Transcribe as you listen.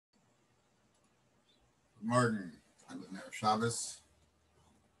Morgen, I'm in Shabbos,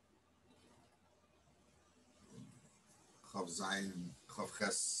 Chav Zayin, Chav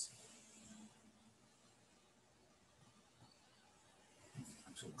Ches,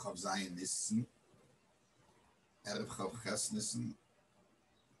 actually Chav Zayin Nissen, Erev Chav Ches Nissen.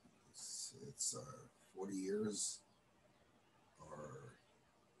 It's 40 years, or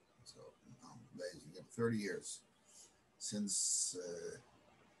so, no, 30 years since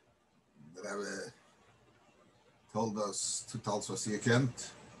the Rebbe told us to tell us he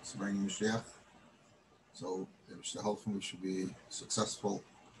can't bring Mashiach. So hopefully we should be successful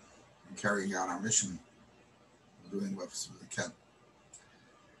in carrying out our mission, doing what we can.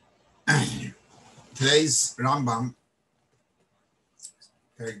 Today's Rambam,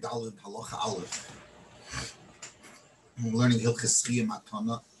 Perek Daled Halacha Aleph. We're learning Zechiyah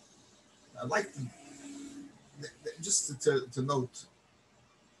Umatanah. I'd like to just to note,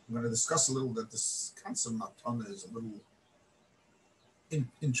 I'm going to discuss a little that this concept of Matana is a little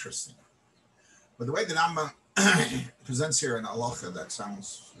interesting. But the way that Rambam presents here in halacha, that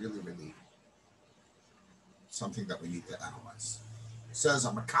sounds really, really something that we need to analyze. It says,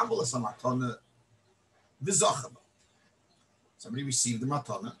 "I'm a kabbalas matana v'zochaba." Somebody received the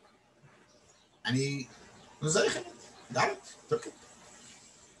matana, and he was zeichen it, got it, took it.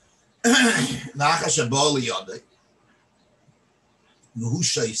 Nachash habol yodei, v'hu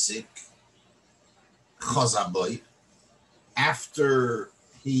shaisik chazaboy. After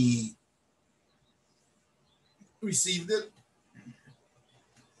he received it,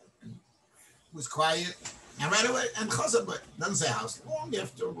 was quiet, and right away, and chazaboy, doesn't say how long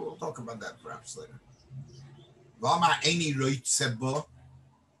after, we'll talk about that perhaps later. V'amar eini roitze bo,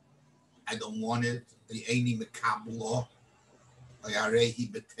 I don't want it, eini mekablo, ayarehi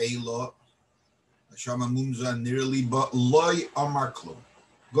betelo, Shama mumza nearly but loy amar klum.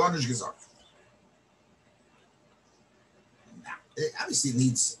 Garnish gesagt. Now, it obviously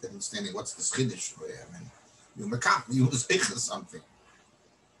needs understanding what's the chiddush. I mean, you was something.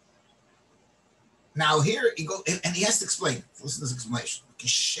 Now here he goes, and he has to explain. Listen to this explanation.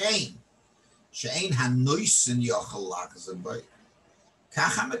 Kishain, she'ain hanois in yachalak zabay.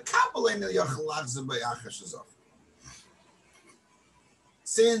 Kacha mekabel in yachalak zabay achash zach.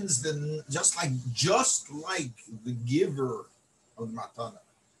 Since just like the giver of the matana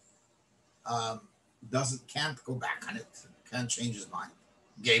can't go back on it, can't change his mind.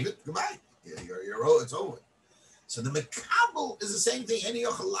 Gave it, goodbye. You're it's over. So the mekabel is the same thing. Any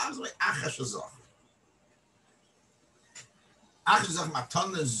yochalav by achashazach. Achashazach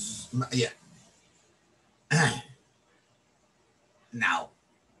matana is Now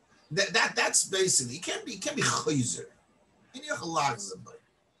that's basically it can be chayzer. Any yochalav by.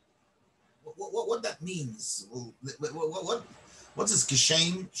 What that means? What's this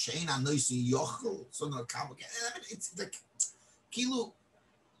kishain? Shein anoisi yochel. So no kabel. It's like kilo.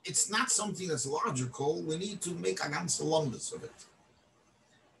 It's not something that's logical. We need to make a ganze lumbus of it.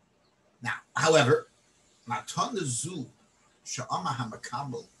 Now, however, matana zu she'ama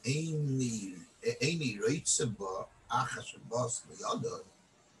hamakabel eini reitze ba achash bas liyadod.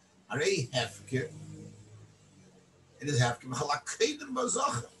 Arei hefker. It is hefker. Mechalakeidim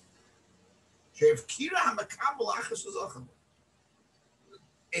bazacha. It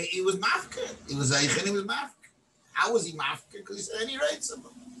was mafka. It was Eichen. He was mafka. How was he mafka? Because he said any rates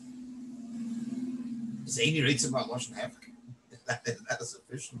about. Is any rates about Lashon Hefka? Is that a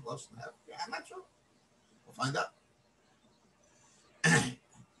sufficient Lashon Hefka? I'm not sure. We'll find out.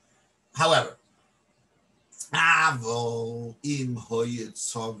 However,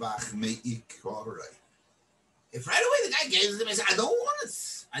 if right away the guy gave it to me, I said, I don't want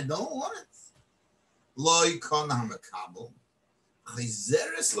it. I don't want it. Loy kon hamakabel,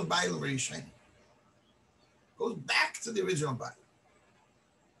 chizeres lebayil rishain. Goes back to the original Bible.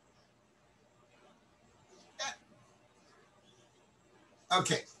 Yeah.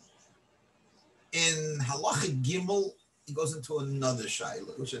 Okay. In Halacha Gimel, he goes into another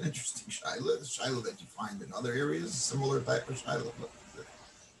shaila, which is an interesting shaila. The shaila that you find in other areas, similar type of shaila, but the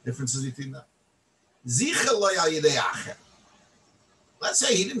differences between them. Zechiyah lo yidei acher. Let's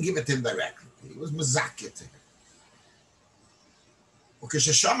say he didn't give it to him directly. He was mezakeh to him. When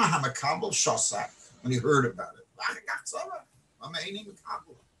he heard about it.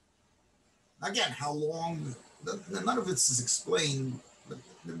 Again, how long, none of it is explained, but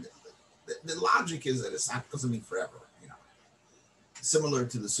the logic is that it's not, doesn't mean forever, Similar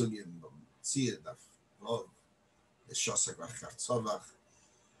to the sugya of the shosak v'chatzovach.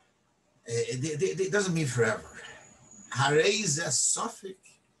 It doesn't mean forever. Harei zeh sofik.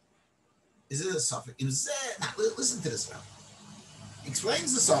 Is it a sofik? Now, listen to this now.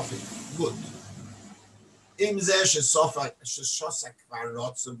 Explains the sofik. Good. Im zeh shesofa shosek kvar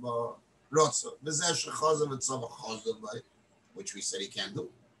rotzo bo rotzo. V'zeh shechazav etzava chazav by, which we said he can't do.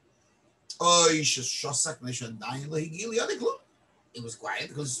 Oy shosek meshadayin lehigili adiklu. It was quiet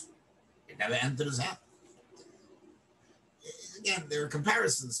because it never entered his hand. Again, there are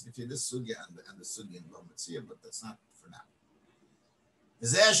comparisons between this sugya and the sugya in Bava, but that's not for now.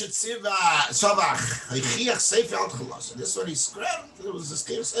 This one he scrambled. It was a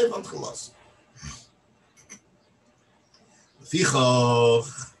scare safe al chalas.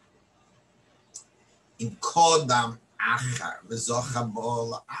 In kodam achar v'zocha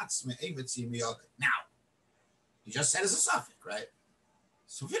bol atzme emetzim yod. Now, he just said it's a suffix, right?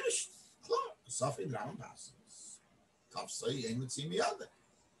 So finished. Clear. Suffix Rambam passes. Tafsei emetzim yod.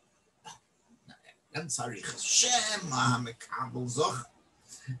 Then tzarich Shema mekabel zoch.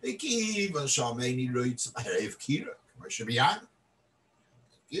 He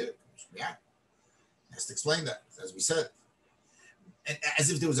has to explain that, as we said, and as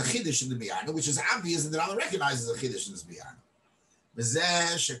if there was a chiddush in the biyana, which is obvious and the Rambam recognizes a chiddush in this biyana.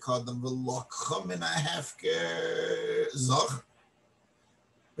 B'zeh shekodam v'lokcha min ha'hefker zoch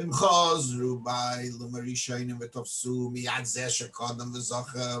v'mchazru by l'marishonim v'tofsu miyad zeh shekodam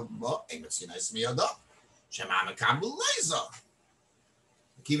v'zocha bo emetzinais miyado shema mekabel leizoch.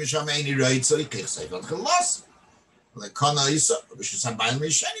 Kiven sham any right, so he takes it on chalas. Like kana isa, we should say by me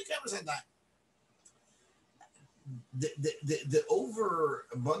shani cameras at that. The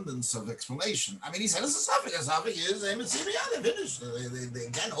overabundance of explanation. I mean, he said it's a suffix. A suffix is they finished. They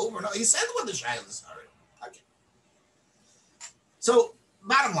again over and over. He said what the shayla is already. Okay. So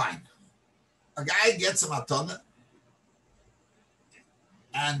bottom line, a guy gets a matana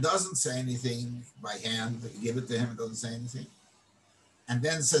and doesn't say anything by hand. You give it to him and doesn't say anything. And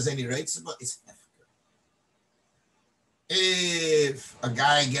then says any rates about it's hefker. If a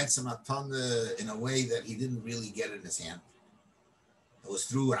guy gets a matana in a way that he didn't really get it in his hand, it was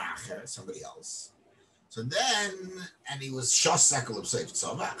through Racher, somebody else. So then, and he was shosakel of Seif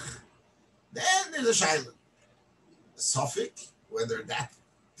Tzavach, then there's a shayla, a suffix, whether that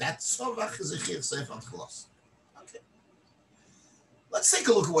Tzavach is a chir Seif on Chalos. Okay. Let's take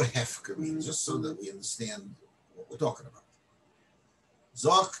a look at what hefker means, just so that we understand what we're talking about.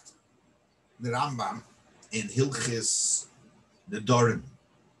 Zogt the Rambam in Hilchis the Dorim.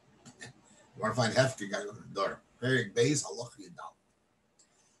 You want to find Hefker, guy on the Dorim. Very base halach yidal.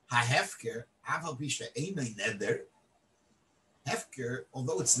 Ha Hefker, aval bisha einay neder. Hefker,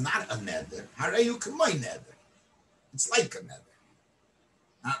 although it's not a neder, hareyu k'may neder. It's like a neder.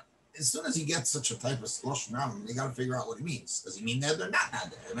 Now, as soon as you get such a type of slush Rambam, you got to figure out what he means. Does he mean neder? Not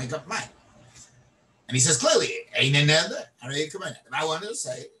neder. Make up mind. And he says clearly, ain't in there. And I wanted to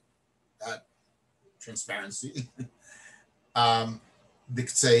say that transparency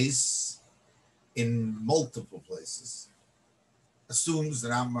dictates in multiple places, assumes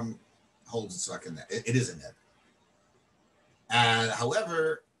that Rambam holds it's like a net. It is a net. And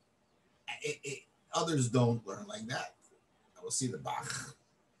however, others don't learn like that. I will see the Bach.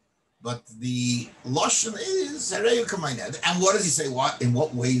 But the Lashon is, and what does he say? What in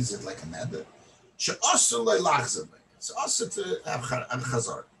what way is it like a net? It's also to have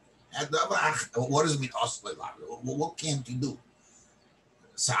chazar. What does it mean? What can't he do?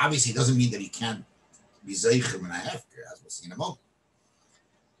 So obviously, it doesn't mean that he can't be zeichem and a hefker, as we'll see in a moment.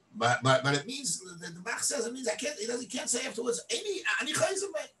 But it means the Bach says it means I can't. He can't say afterwards any ani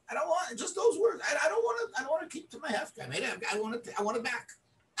chayzim. I don't want just those words. I don't want to keep to my hefker. I want it back.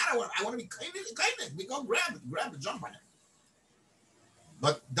 I want to be kind. We go grab it, jump on it.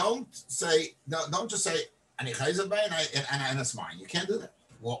 But don't just say and it's mine. You can't do that.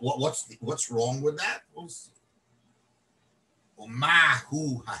 What's wrong with that? We'll see.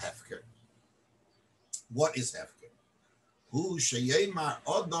 What is hefker? Hu sheyemar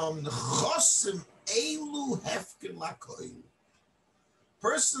adam nechosim elu hefker lakoil.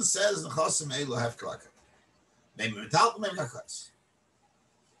 Person says nechosim elu hefker lakoil.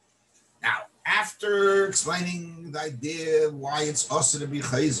 Now, after explaining the idea why it's also to be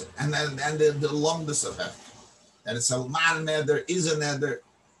chayzer and the longness of hefker, that it's a man neder, is a neder,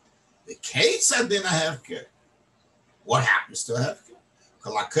 the case had been a hefker. What happens to a hefker?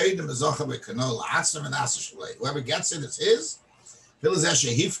 Whoever gets it, it's his. The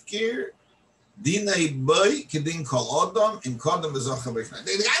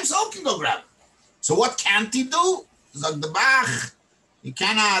guy himself can go grab it. So what can't he do? Zog the Bach. You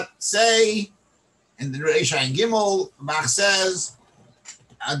cannot say, in the Reisha and Gimel, Bach says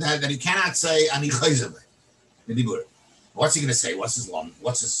that he cannot say ani chayzeh. What's he going to say? What's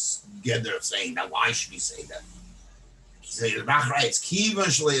his gether of saying that? Why should he say that? So the Bach writes, Kiva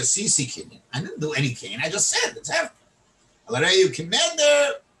Shleasisi Kinyan. I didn't do any kin. I just said it's hefker. You can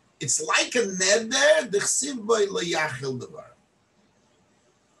neder. It's like a neder. D'chsiv boy leyachil devar.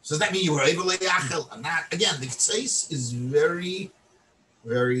 So does that mean you were able to leyachil? And not again. The ktseis is very,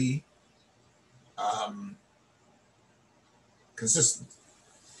 very consistent.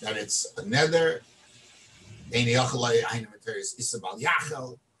 That it's a neder. He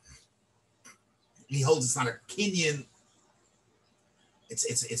holds it's not a kinyan. It's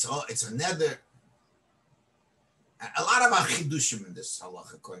a neder. A lot of chidushim in this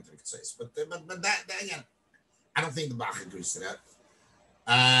halacha according to the Ktseis, but that again, I don't think the Bach agrees to that.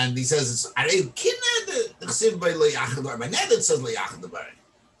 And he says it's arei kined the chsiv by leyachad bar. My neder says leyachad bar.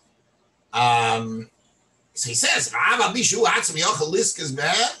 So he says Rav Abishu atzmi yochel liskas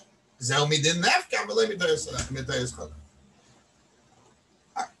beh zel midin nefka v'lei mitayis chol.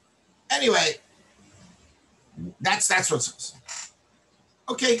 Anyway, that's what it says.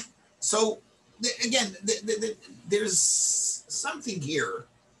 Okay, so again, there's something here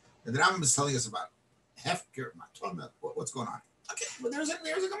that the Rambam is telling us about hefker matana. What's going on? Okay, but there's a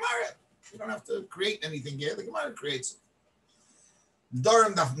Gemara. You don't have to create anything here. The Gemara creates it.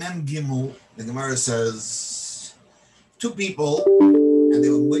 Darim daf mem gimel. The Gemara says two people, and they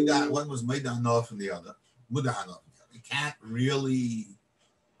were muda. One was muda hanof, and the other muda hanof. You can't really.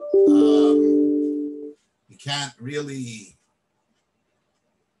 You can't really.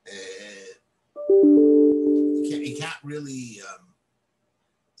 You can't really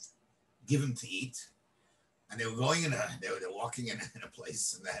give him to eat. And they were going they were walking in a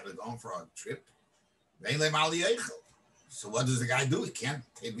place, and they were going for a trip. So what does the guy do? He can't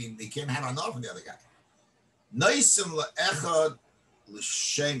have enough of the other guy. Noisim le'echad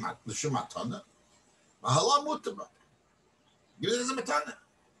l'shem matana. Mahala mutaba. Give it as a matana.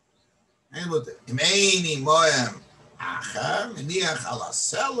 Ain't mutar. Im eini moem achar meniach ala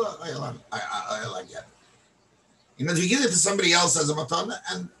sela ayala get. You know, if you give it to somebody else as a matana,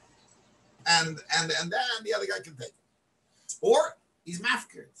 and then the other guy can take it, or he's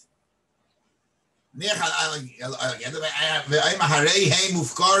mafkir. The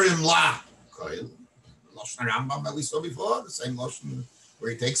Rambam that we saw before, the same lotion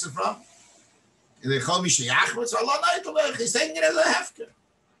where he takes it from. He's taking it as a hefker.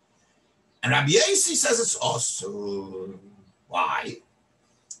 And Rabbi Yossi says it's also why.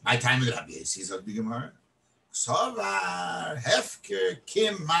 My time with Rabbi Yossi is of the Gemara. Ksavar hefker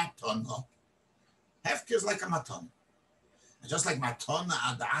kim matana. Hefker is like a matana. And just like matana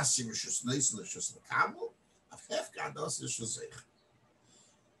adasi rishus neis rishus lekabel, of hefker adasi rishus zeich.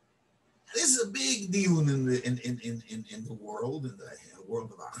 This is a big deal in the world, in the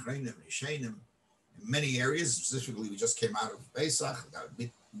world of Achreinim, Yishainim, in many areas. Specifically, we just came out of Pesach, got a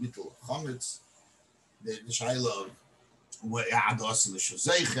bittul chometz, the shaila of adasi rishus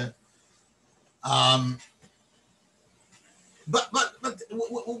zeich. But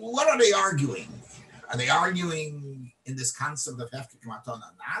what are they arguing? Are they arguing in this concept of hefker matana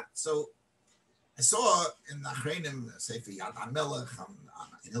or not? So I saw in the Achreinim Sefer Yad HaMelech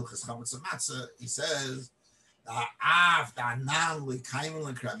in Hilchos Chametz Matzah, he says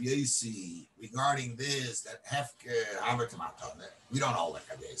regarding this, that hefker haver matana, we don't hold like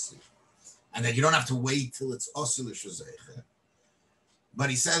Rabbi Yossi, and that you don't have to wait till it's osur l'shuzeicha. But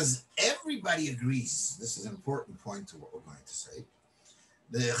he says everybody agrees. This is an important point to what we're going to say.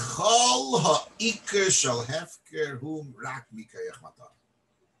 The chol ha'ikar shel hefker hum rak mikayach matana.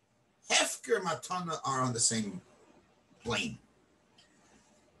 Hefker matana are on the same plane.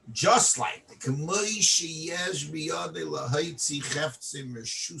 Just like the k'may sheyesh biyadei lahaitzi cheftzim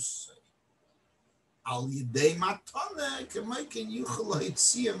reshusay al yidei matana k'may ken yuchel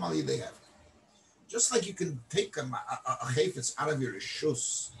lahaitziyam al yidei hefker. Just like you can take a chayfetz out of your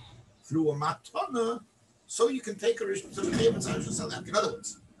reshus through a matana, so you can take a chayfetz out of your reshus. In other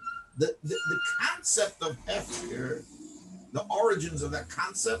words, the concept of hefker, the origins of that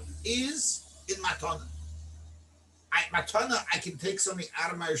concept is in matana. I can take something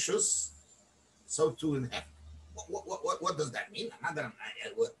out of my reshus, so too in hefker. What does that mean? Not that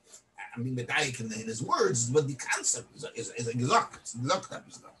I mean medayik in his words, but the concept is a gizak. It's a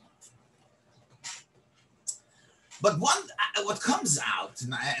gizak. But what comes out,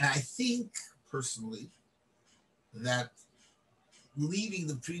 and I think personally that leaving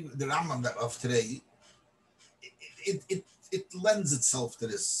the Rambam of today, it lends itself to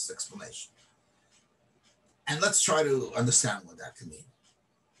this explanation. And let's try to understand what that can mean.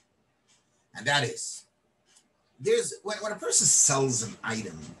 And that is, when a person sells an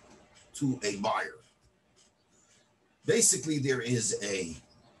item to a buyer, basically there is a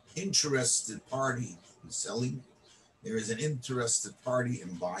interested party who's selling, There is an interested party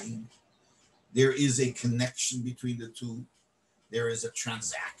in buying. There is a connection between the two. There is a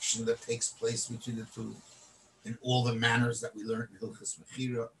transaction that takes place between the two in all the manners that we learned in Hilchos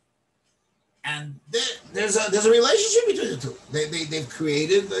Mechira. And there's a relationship between the two. They've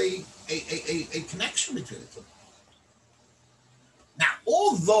created a connection between the two. Now,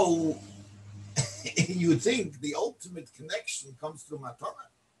 although you would think the ultimate connection comes through matana,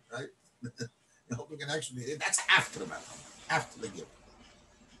 right? The ultimate connection, that's after the matana, after the gift.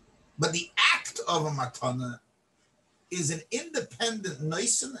 But the act of a matana is an independent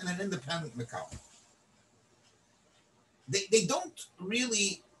noisen and an independent mekal. They don't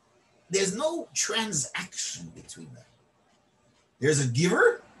really, there's no transaction between them. There's a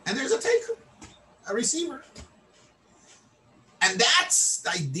giver and there's a taker, a receiver. And that's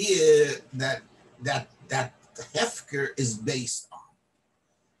the idea that hefker is based on.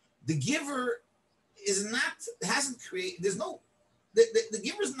 The giver is not, hasn't created, there's no, the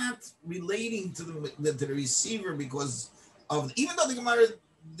giver is not relating to the receiver because of, even though the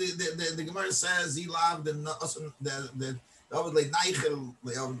Gemara says he loved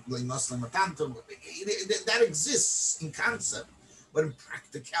that exists in concept, but in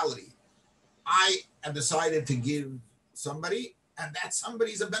practicality, I have decided to give somebody, and that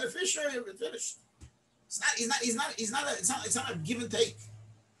somebody is a beneficiary of it. Finished. It's not a give and take.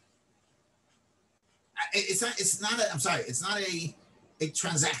 It's not a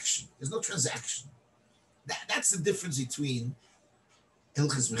transaction. There's no transaction. That's the difference between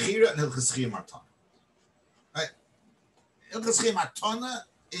Hilchos Mechira and Hilchos Zechiyah Umatanah. Right? Hilchos Zechiyah Umatanah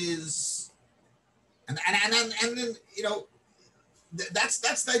is, and then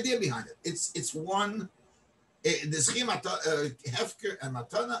that's the idea behind it. It's one. The Zechiyah Hefker and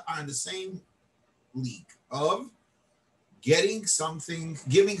Matana are in the same league of getting something,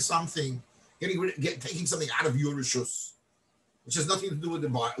 giving something, taking something out of your rishus, which has nothing to do with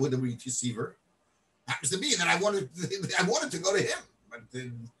the receiver. Happens to be that I wanted to go to him, but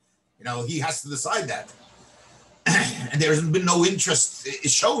he has to decide that. And there's been no interest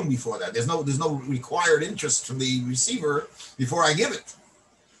shown before that. There's no required interest from the receiver before I give it.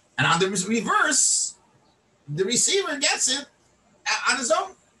 And on the reverse, the receiver gets it on his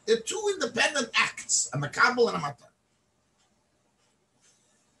own. They're two independent acts, a makabel and a matan.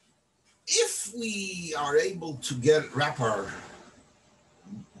 If we are able to wrap our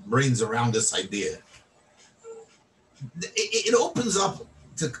brains around this idea, it opens up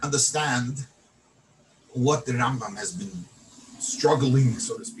to understand what the Rambam has been struggling,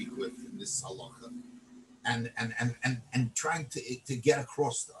 so to speak, with in this halacha, and trying to get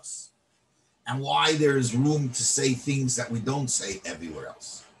across to us, and why there is room to say things that we don't say everywhere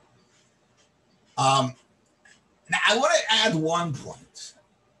else. Now, I want to add one point,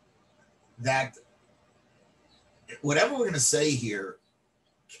 that whatever we're going to say here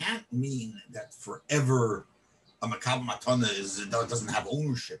can't mean that forever a makabel matana doesn't have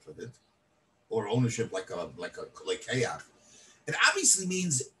ownership of it, or ownership like kayach. It obviously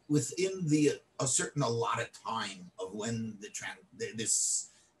means within a certain allotted time of when this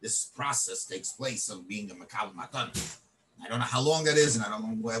process takes place of being a makabel matana. I don't know how long that is, and I don't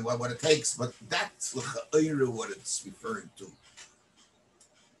know what it takes, but that's what it's referring to.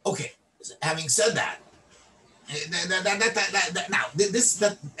 Okay, having said that, now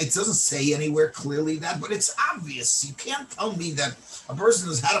it doesn't say anywhere clearly that, but it's obvious. You can't tell me that a person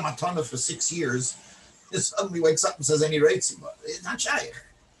who's had a matana for 6 years suddenly wakes up and says any rates, but it's not shaykh.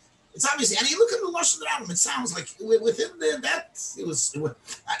 It's obviously, and you look at the Lashon Rambam, it sounds like within that it was,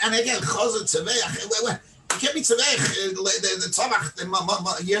 and again, chazot tzaveh. It can't be tzaveh the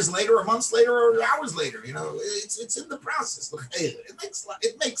tzavach years later, or months later, or hours later. It's in the process.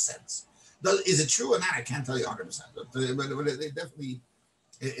 It makes sense. Is it true or not? I can't tell you 100%, but it definitely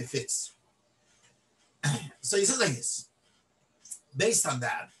it fits. So he says like this. Based on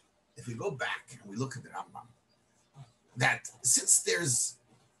that, if we go back and we look at the Rambam, that since there's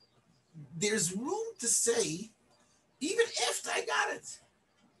room to say, even after I got it,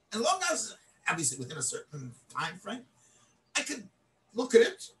 as long as obviously within a certain time frame, I could look at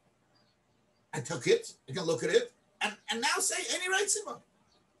it. I took it. I can look at it and now say any right simba.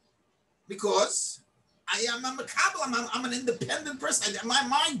 Because I am a makabel, I'm an independent person. My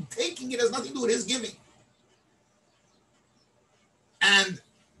mind taking it has nothing to do with his giving. And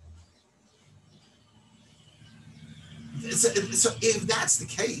so if that's the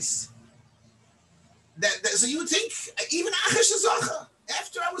case, so you would think even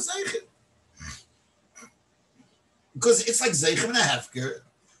after I was zeichen, because it's like zeichem and a hefker.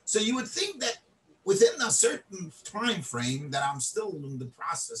 So you would think that within a certain time frame that I'm still in the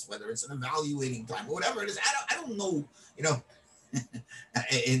process, whether it's an evaluating time or whatever it is. I don't know, you know,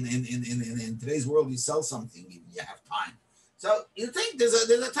 in today's world, you sell something, you have time. So you think there's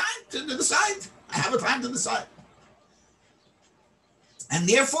a time to decide. I have a time to decide. And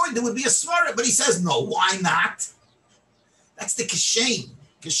therefore there would be a svara, but he says, no, why not? That's the kashem.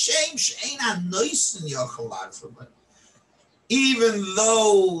 Kashem she'ein hanoisen yochel. Even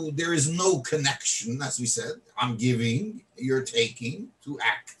though there is no connection, as we said, I'm giving, you're taking, two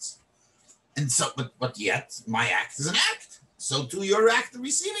acts. And so, but yet, my act is an act. So too your act of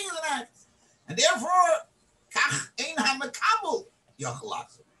receiving is an act. And therefore, kach ein hamakabel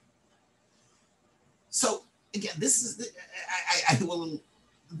yochel. So again, this is, I will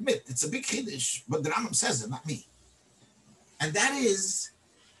admit, it's a big chiddush, but the Rambam says it, not me. And that is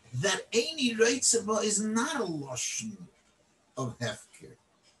that Eini Reitzava is not a loshon of hefker.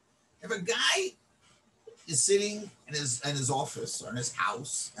 If a guy is sitting in his office or in his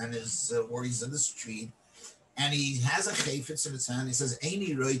house and or he's in the street and he has a chayfetz in his hand, he says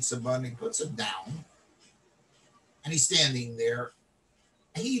Eini Reitzava, and he puts it down and he's standing there.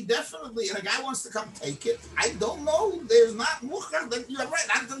 He definitely, and a guy wants to come take it. I don't know. There's not muchar that you're right.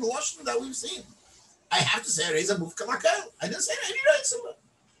 Not the loshon that we've seen. I have to say, Reza Mufka Lakel. I didn't say any rights.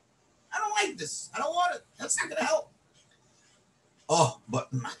 I don't like this. I don't want it. That's not going to help. Oh, but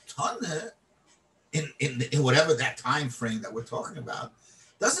Matana, in whatever that time frame that we're talking about,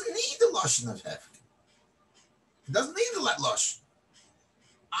 doesn't need the loshon of hefker. It doesn't need the loshon.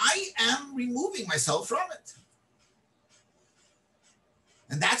 I am removing myself from it.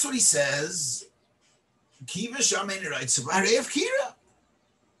 And that's what he says. Kiva Shamein writes about Kira.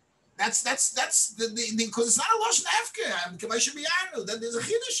 That's the because it's not a loshon hefker. That there's a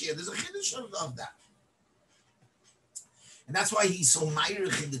chiddush here. There's a chiddush of that, and that's why he's so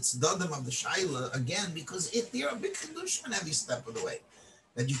meirich in the tzedaddim of the shaila again, because they're a big chiddush in every step of the way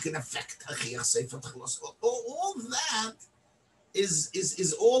that you can affect all that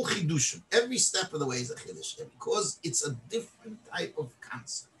is all chidushim. Every step of the way is a chiddush because it's a different type of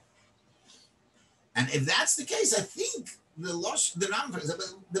concept. And if that's the case, I think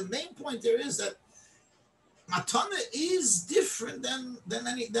the main point there is that matana is different than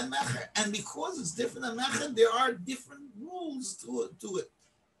mecher, and because it's different than mecher, there are different rules to it.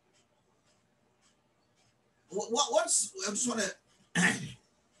 I just want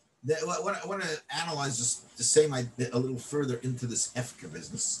to analyze just the same idea a little further into this hefker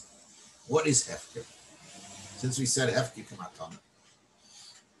business. What is hefker? Since we said hefker matana,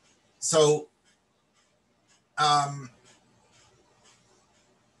 so.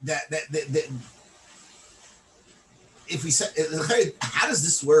 If we say, how does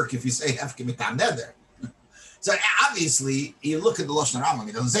this work if you say hefker mitam neder? So obviously, you look at the Lashon Rambam,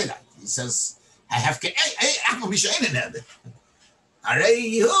 he doesn't say that. He says, hefker, achma b'she'ein neder.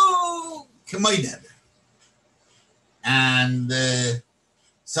 Areyu k'may neder. And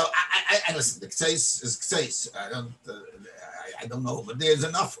so I listen, the k'seis is k'seis. I don't know, but there's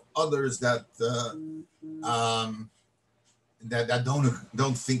enough others that that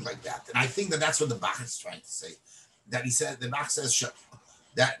don't think like that, and I think that's what the Bach is trying to say. That he said, the Bach says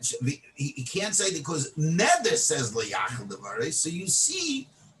that he can't say because Neder says liyachal devarei. So you see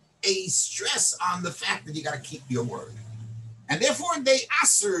a stress on the fact that you got to keep your word, and therefore they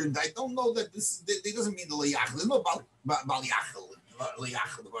answered. I don't know that this doesn't mean the liyachal. There's no bal yachal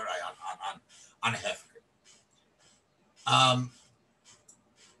devarei on hefker.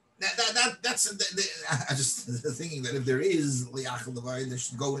 That's I just thinking that if there is liyachal devarei, they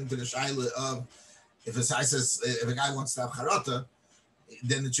should go into the shaila of if a guy wants to have charata,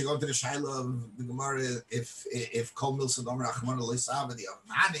 then it should go to the shaila of the Gemara if kol milsa domer achmana loisavadi of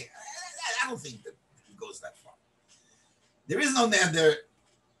mani. I don't think that it goes that far. There is no neder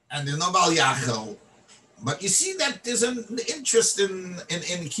and there's no bal yachal, but you see that there's an interest in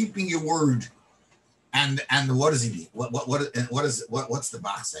keeping your word. And what does he mean? What's the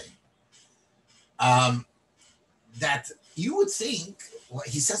Bach saying? That you would think. Well,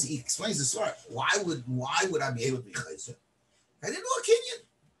 he says he explains the story. Why would I be able to be chayzer? I didn't know a kinyan.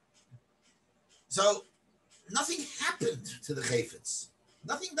 So nothing happened to the chayfetz.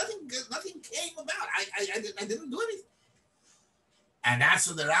 Nothing came about. I didn't do anything. And that's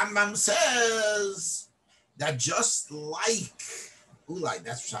what the Rambam says. That just like Ulai,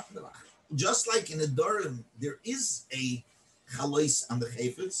 that's what the Bach. Just like in the Dorim, there is a chalais on the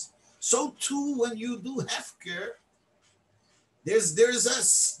chayfetz. So too, when you do hefker, there's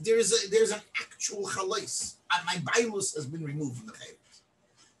an actual chalais. My bailus has been removed from the chayfetz,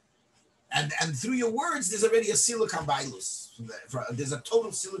 and through your words, there's already a siluk on bailus. There's a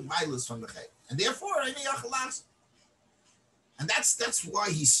total siluk bailus from the chayfetz, And therefore, and that's why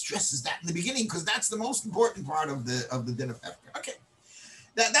he stresses that in the beginning, because that's the most important part of the din of Hefker. Okay,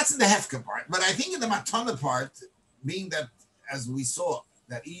 that's in the Hefker part. But I think in the Matana part, being that, as we saw,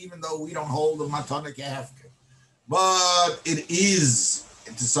 that even though we don't hold the Matana Hefker, but it is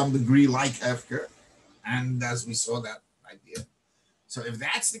to some degree like Hefker, and as we saw that idea. So if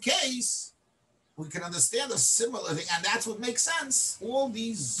that's the case, we can understand a similar thing, and that's what makes sense. All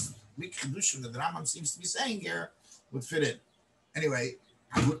these big chedushim that the Rambam seems to be saying here would fit in. Anyway,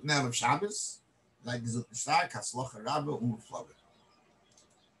 Habut Nev of Shabbos, like Zut Nishtar, Katzlocha Rabbe, Umufloge.